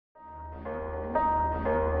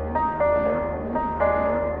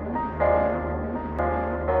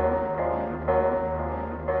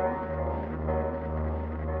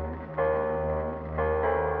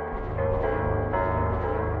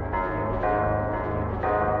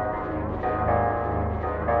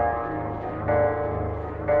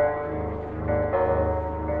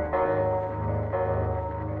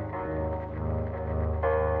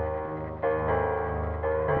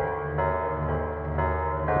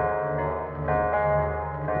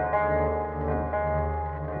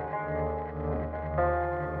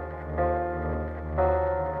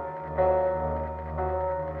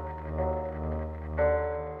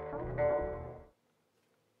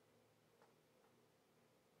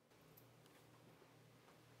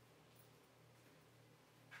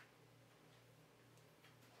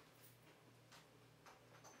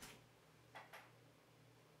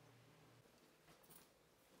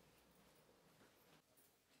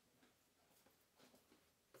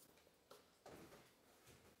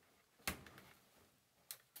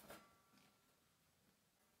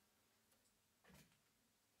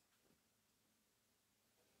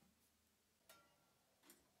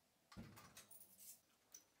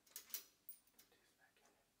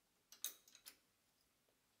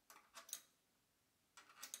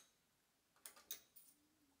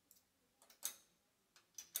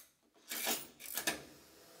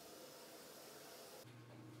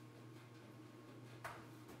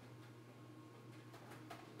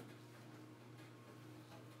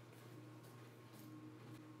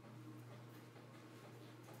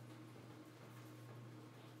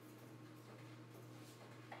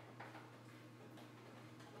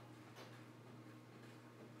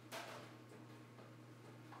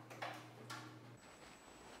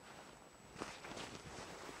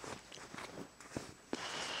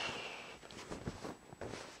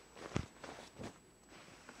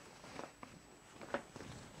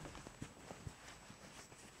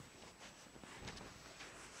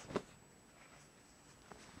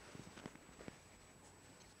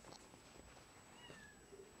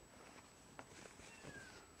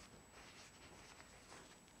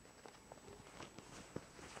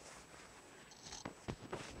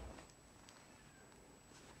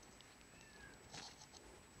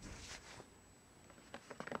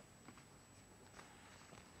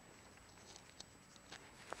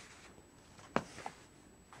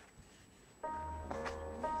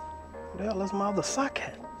the hell is my other sock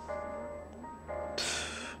at?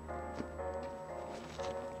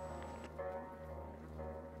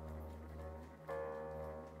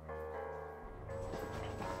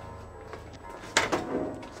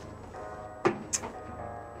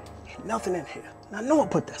 Ain't nothing in here. I know I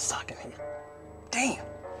put that sock in here. Damn.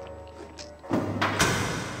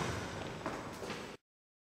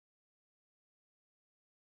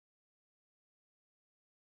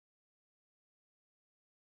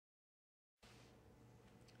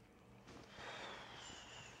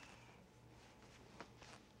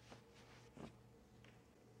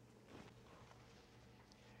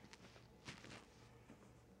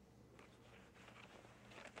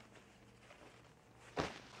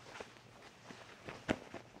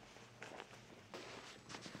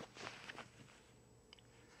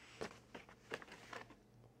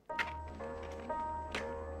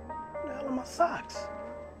 My socks.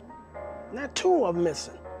 Not two are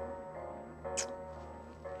missing.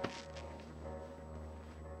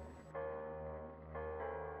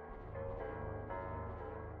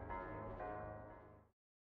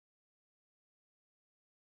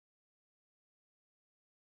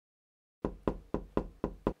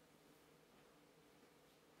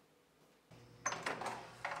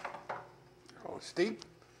 Oh, Steve,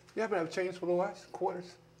 you happen to have change for the watch?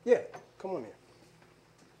 Quarters? Yeah, come on in.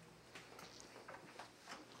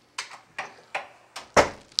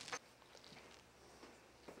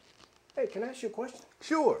 Hey, can I ask you a question?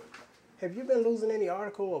 Sure. Have you been losing any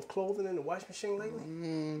article of clothing in the wash machine lately?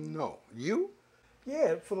 No. You?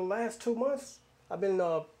 Yeah, for the last 2 months, I've been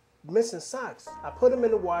missing socks. I put them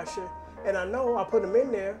in the washer, and I know I put them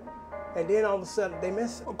in there, and then all of a sudden they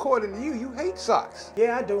miss. According to you, you hate socks.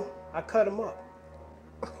 Yeah, I do. I cut them up.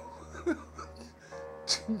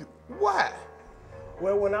 Why?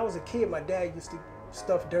 Well, when I was a kid, my dad used to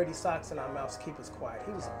stuff dirty socks in our mouths to keep us quiet.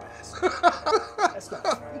 He was a bastard. That's not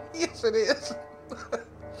funny. Yes, it is.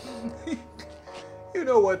 You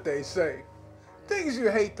know what they say. Things you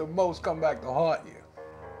hate the most come back to haunt you.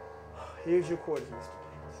 Here's your quarters, Mr.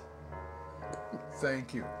 James.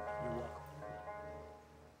 Thank you. You're welcome.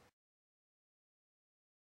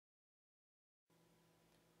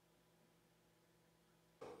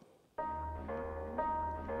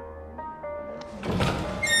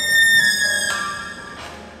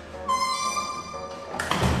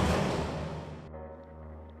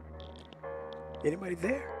 Anybody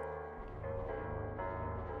there?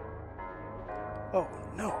 Oh,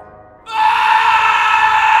 no.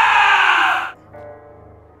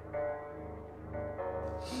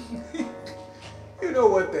 You know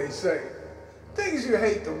what they say. Things you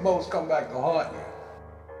hate the most come back to haunt you.